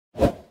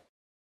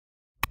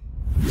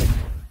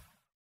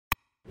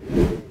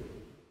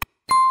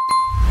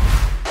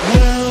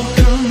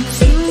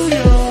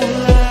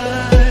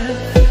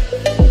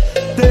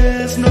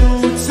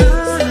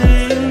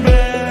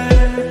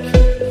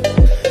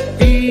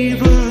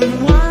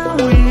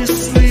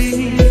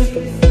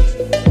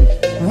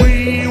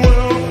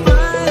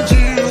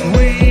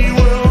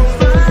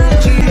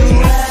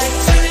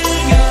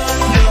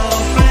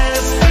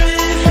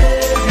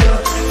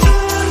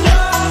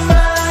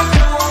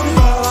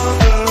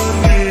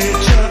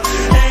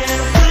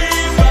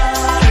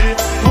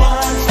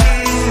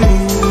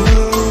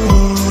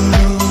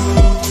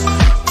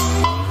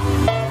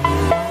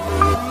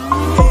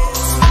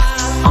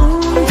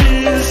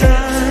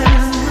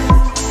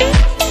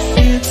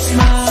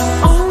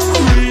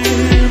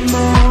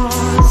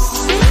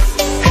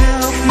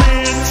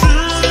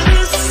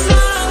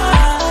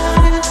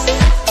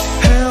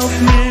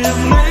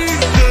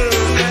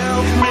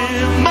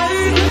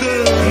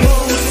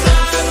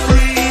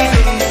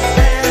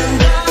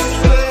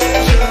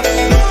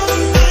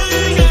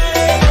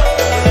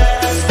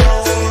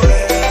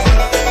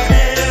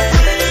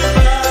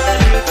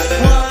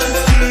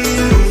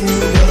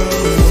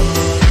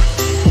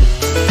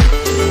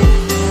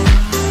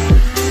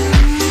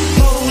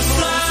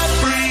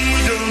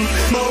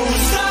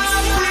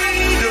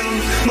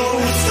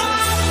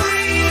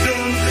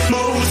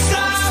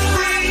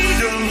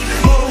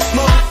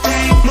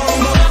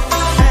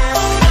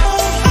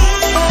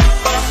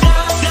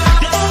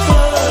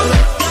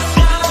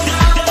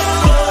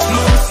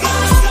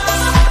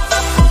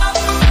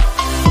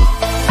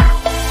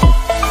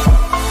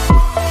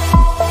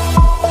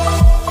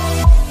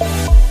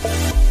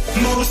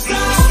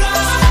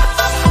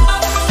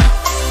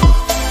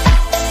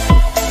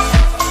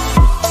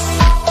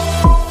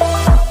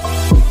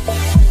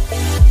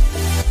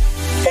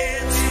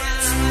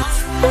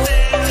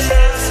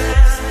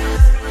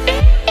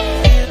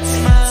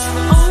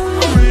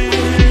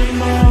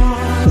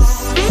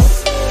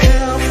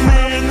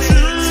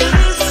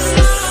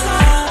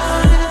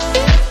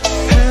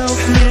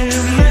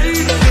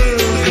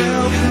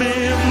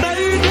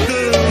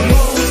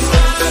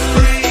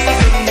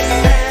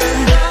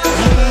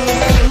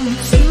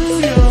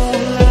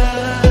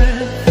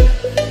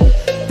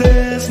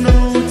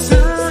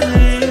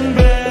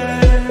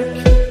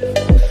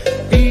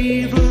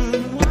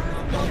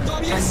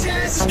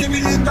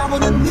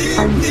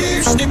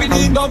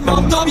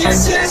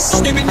yes, yes.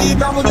 Skibidi,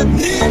 bum, bum,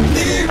 dip.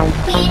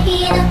 We're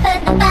here to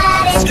hurt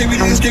nobody.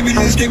 Skibidi,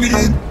 skibidi,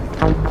 skibidi.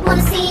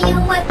 Wanna see you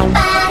work your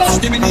body.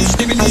 Skibidi,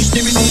 skibidi,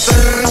 skibidi.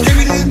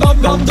 Skibidi, bum,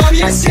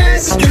 yes,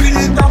 yes.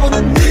 Skibidi, bum,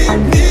 bum, dip.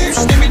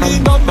 Skibidi,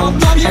 bum,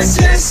 yes,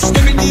 yes.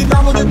 Skibidi,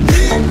 bum, bum,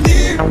 dip.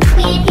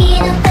 We're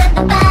here to hurt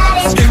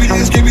nobody. Skibidi,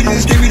 skibidi,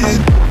 skibidi.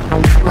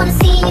 Wanna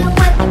see you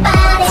work your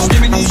body.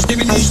 Skibidi,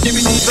 skibidi,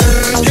 skibidi.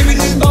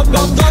 Skibidi, bum,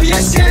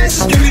 yes, yes.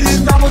 Skibidi,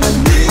 bum, bum,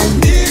 dip.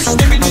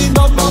 Skibidi,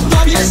 bum,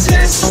 yes,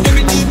 yes.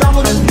 Skibidi, bum,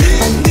 bum, dip.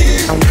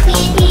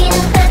 We're here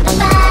to hurt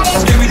nobody.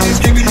 Skibidi,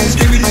 skibidi,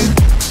 skibidi.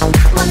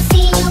 Wanna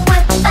see you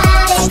work your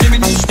body.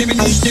 Skibidi,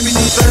 skibidi,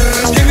 skibidi.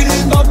 Skibidi,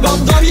 bum,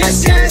 yes,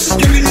 yes.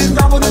 Skibidi,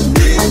 bum, bum,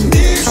 dip.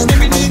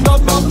 Skibidi,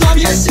 bum,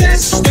 yes, yes.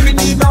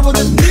 Skibidi, bum, bum,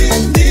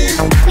 dip.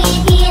 We're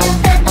here to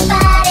hurt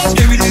nobody.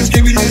 Skibidi,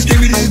 skibidi,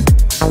 skibidi.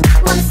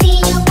 Wanna see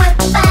you work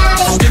your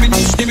body. Skibidi,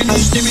 skibidi,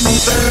 skibidi.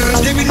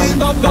 Skibidi,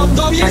 bum,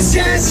 yes,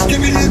 yes.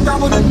 Skibidi,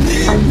 bum,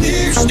 dip.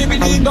 Skibidi,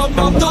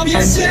 bum,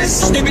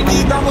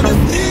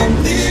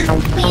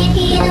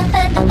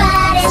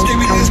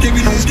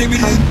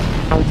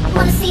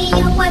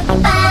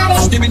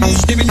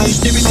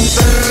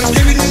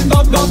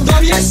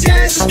 yes,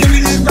 yes.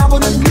 Skibidi, bum,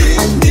 dip.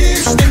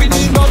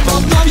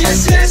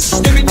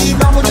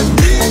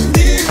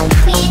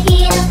 We're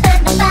here to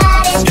hurt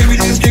nobody.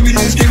 Skibidi,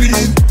 skibidi,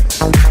 skibidi.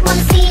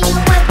 Wanna see you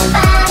work your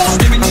body.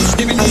 Skibidi,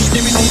 skibidi,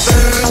 skibidi.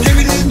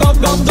 Skibidi, bum,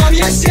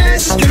 yes,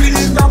 yes.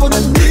 Skibidi, bum,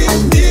 dip.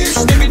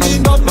 Skibidi,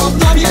 bum,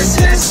 yes,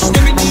 yes.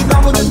 Skibidi,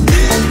 bum,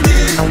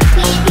 dip.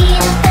 We're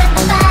here to hurt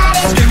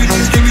nobody. Skibidi,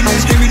 skibidi,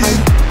 skibidi.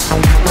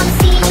 Wanna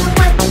see you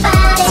work your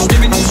body.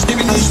 Skibidi,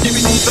 skibidi,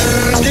 skibidi.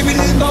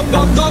 Skibidi, bum,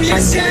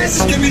 yes, yes.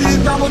 Skibidi,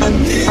 bum,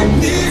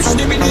 dip.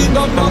 Skibidi,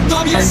 bum,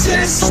 yes,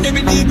 yes.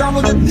 Skibidi, bum,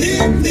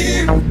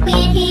 dip.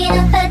 We're here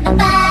to hurt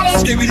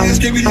nobody. Skibidi, skibidi, skibidi. Wanna see you work your body. Skibidi,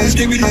 skibidi,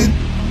 skibidi.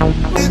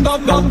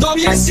 Skibidi, bum,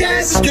 yes,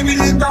 yes.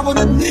 Skibidi, bum,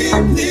 dip.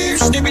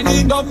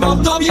 Skibidi,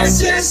 bum,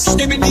 yes, yes.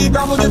 Skibidi,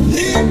 bum,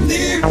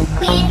 dip.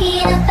 We're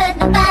here to hurt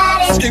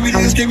nobody.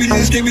 Skibidi, skibidi,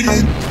 skibidi.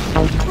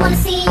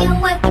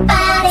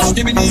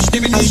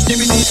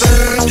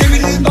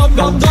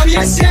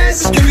 Bum, yes,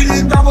 yes. Skibidi,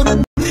 bum, dip.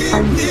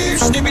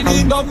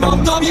 Skibidi,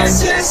 bum,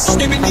 yes, yes.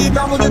 Skibidi,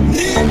 bum,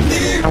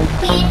 dip.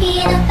 We're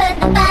here to hurt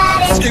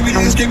nobody.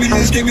 Skibidi, skibidi,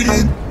 skibidi.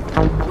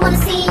 Wanna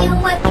see you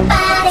work your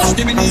body.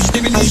 Skibidi,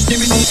 skibidi,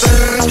 skibidi.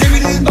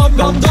 Skibidi, bum,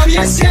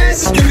 yes, yes.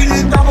 Skibidi,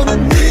 bum,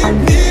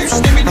 dip.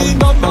 Skibidi,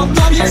 bum, yes, yes. Skibidi, bum, dip. We're here to hurt nobody. Skibidi, skibidi, skibidi. Wanna see you work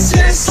your body. Skibidi, skibidi, skibidi. Skibidi, bum, yes, yes. Skibidi, bum, dip. Skibidi, bum, yes,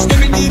 yes.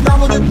 Skibidi,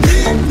 bum, dip.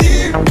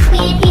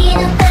 We're here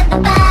to hurt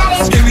nobody.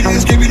 Skibidi,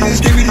 skibidi,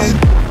 skibidi.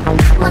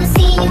 Wanna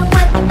see you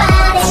work your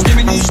body.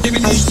 Skibidi,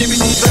 skibidi,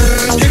 skibidi.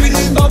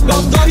 Skibidi, bum,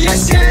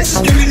 yes, yes.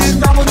 Skibidi,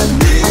 bum,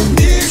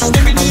 dip.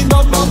 Skibidi,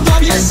 bum,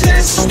 yes,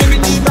 yes.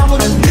 Skibidi, bum,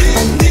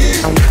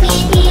 dip.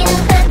 We're here to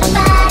hurt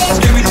nobody.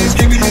 Skibidi,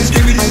 skibidi,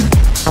 skibidi.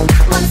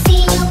 Wanna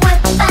see you work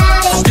your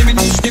body.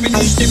 Skibidi,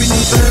 skibidi, skibidi.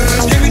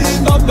 Skibidi,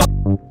 bum.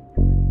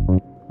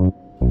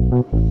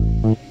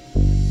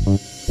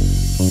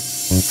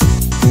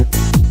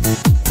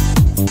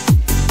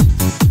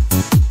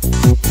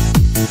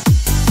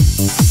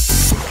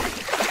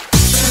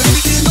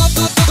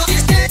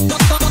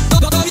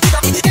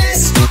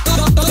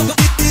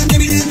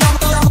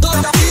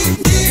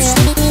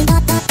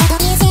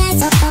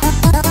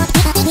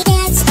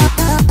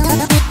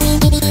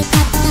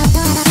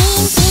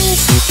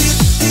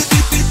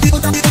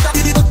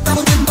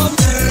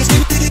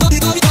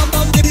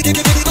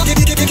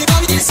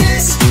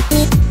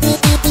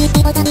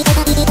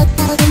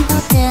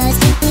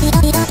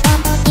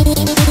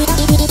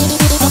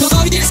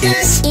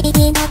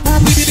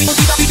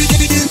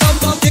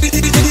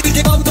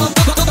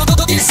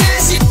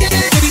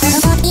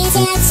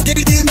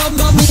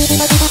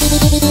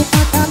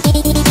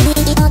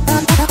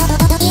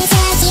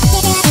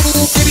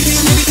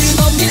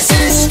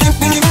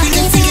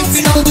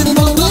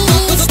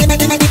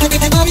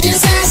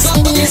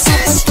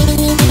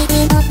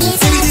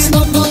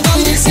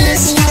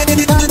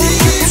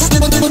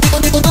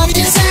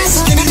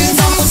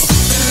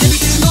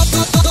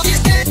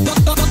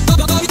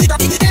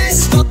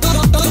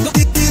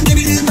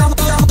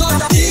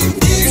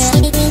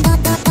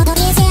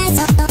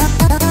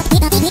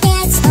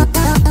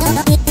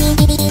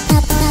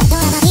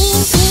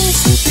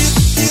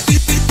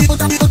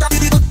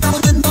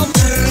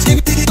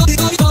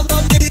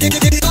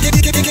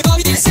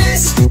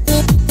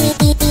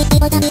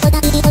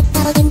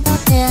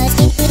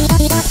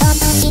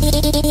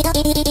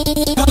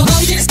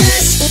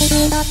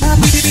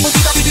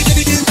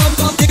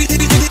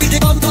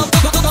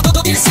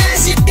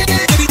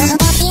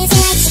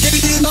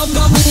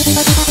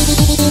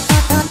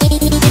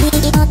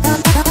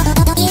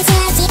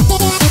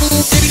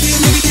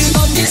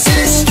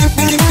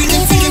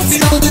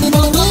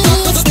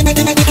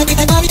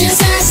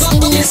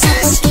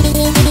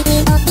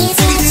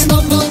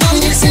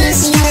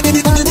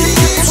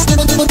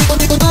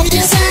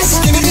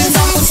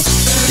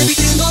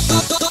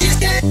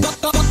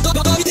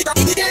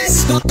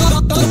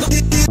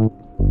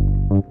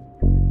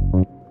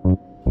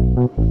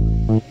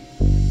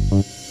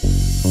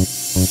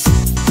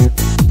 Yes.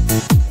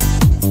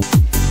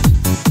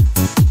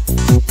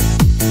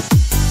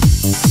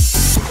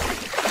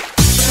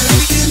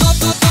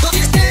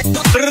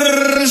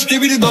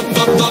 skibidi dop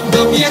dop dop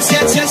dop. Yes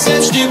yes yes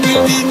yes.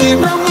 Skibidi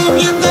bam bam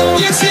bam.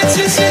 Yes yes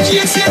yes yes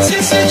yes yes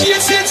yes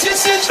yes yes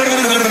yes yes.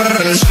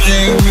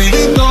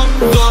 Skibidi dop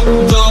dop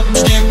dop.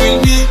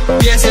 Skibidi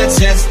yes yes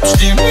yes.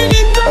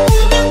 Skibidi dop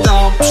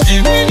dop.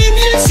 Skibidi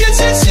yes yes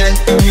yes yes.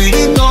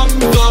 Skibidi dop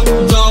dop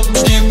dop.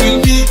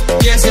 Skibidi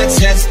yes yes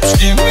yes.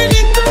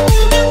 Skibidi dop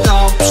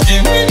dop.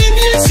 Skibidi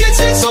yes yes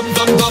yes. Dop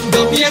dop dop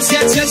dop. Yes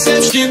yes yes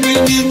yes.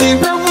 Skibidi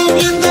bam bam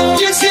bam.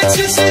 Yes yes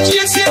yes yes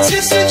yes yes yes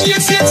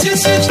yes yes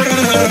yes yes.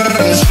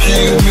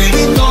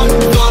 Skibidi dop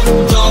dop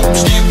dop.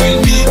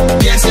 Skibidi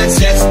yes yes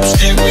yes.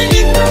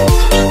 Skibidi dop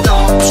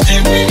dop.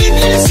 Skibidi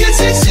yes yes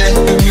yes yes.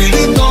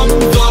 Skibidi dop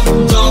dop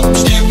dop.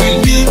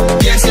 Skibidi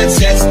yes yes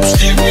yes.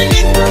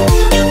 Skibidi dop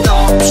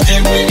dop.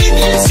 Skibidi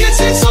yes yes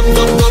yes. Dop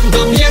dop dop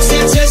dop. Yes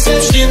yes yes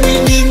yes.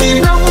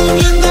 Skibidi bam bam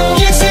bam.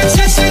 Yes yes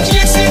yes yes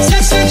yes yes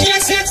yes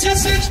yes yes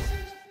yes yes.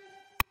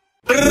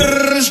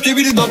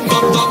 Skibidi dop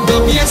dop dop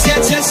dop. Yes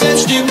yes yes yes.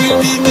 Skibidi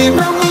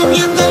bam bam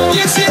bam.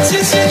 Yes yes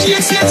yes yes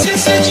yes yes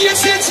yes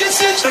yes yes yes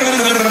yes yes.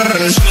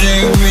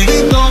 Skibidi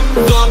dop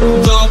dop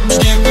dop.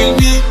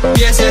 Skibidi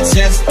yes yes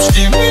yes.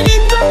 Skibidi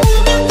dop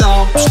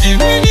dop.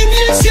 Skibidi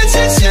yes yes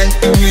yes yes.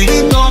 Skibidi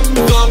dop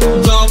dop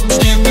dop.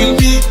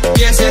 Skibidi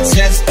yes yes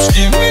yes.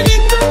 Skibidi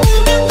dop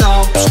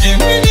dop.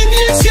 Skibidi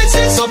yes yes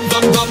yes. Dop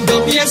dop dop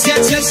dop. Yes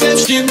yes yes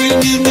yes.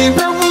 Skibidi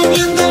bam bam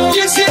bam.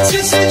 Yes yes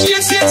yes yes yes yes yes yes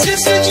yes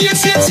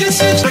yes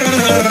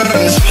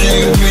yes yes.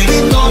 Skibidi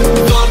dop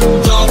dop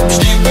dop.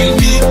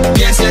 Skibidi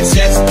yes yes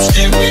yes.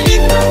 Skibidi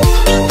dop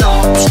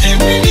dop.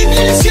 Skibidi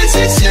yes yes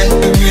yes yes.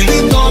 Skibidi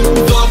dop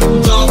dop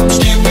dop.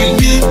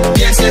 Skibidi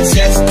yes yes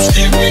yes.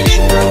 Skibidi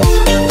dop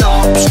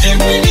dop.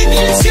 Skibidi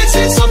yes yes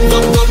yes. Dop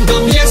dop dop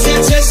dop. Yes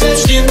yes yes yes.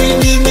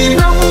 Skibidi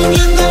bam bam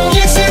bam.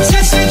 Yes yes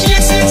yes yes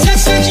yes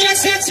yes yes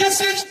yes yes yes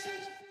yes.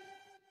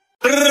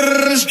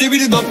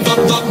 Skibidi dop dop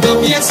dop dop.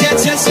 Yes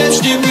yes yes yes.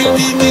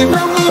 Skibidi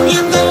bam bam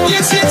bam.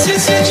 Yes yes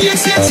yes yes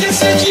yes yes yes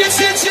yes yes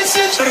yes yes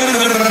yes.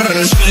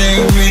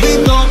 Skibidi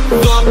dop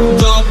dop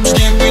dop.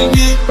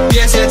 Skibidi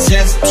yes yes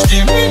yes.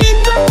 Skibidi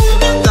dop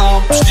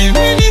dop.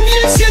 Skibidi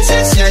yes yes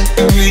yes yes.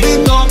 Skibidi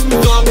dop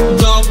dop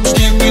dop.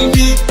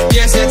 Skibidi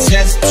yes yes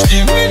yes.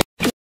 Skibidi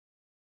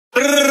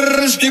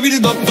skibidi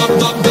dop dop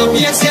dop dop.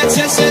 Yes yes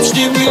yes yes.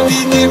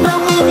 Skibidi bam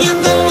bam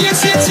bam.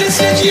 Yes yes yes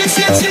yes yes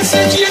yes yes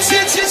yes yes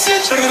yes yes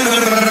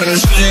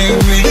yes.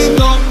 Skibidi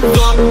dop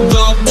dop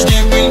dop.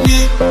 Skibidi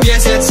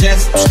yes yes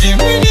yes.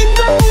 Skibidi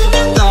dop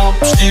dop.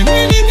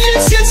 Skibidi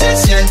yes yes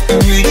yes yes.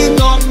 Skibidi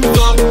dop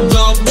dop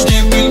dop.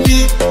 Skibidi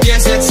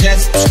yes yes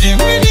yes.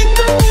 Skibidi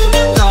dop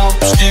dop.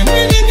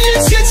 Skibidi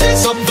yes yes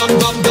yes. Dop dop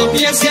dop dop.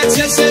 Yes yes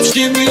yes yes.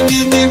 Skibidi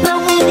bam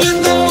bam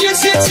bam. Yes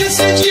yes yes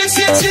yes yes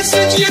yes yes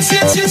yes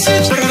yes yes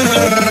yes.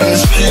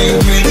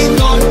 Skibidi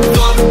dop dop.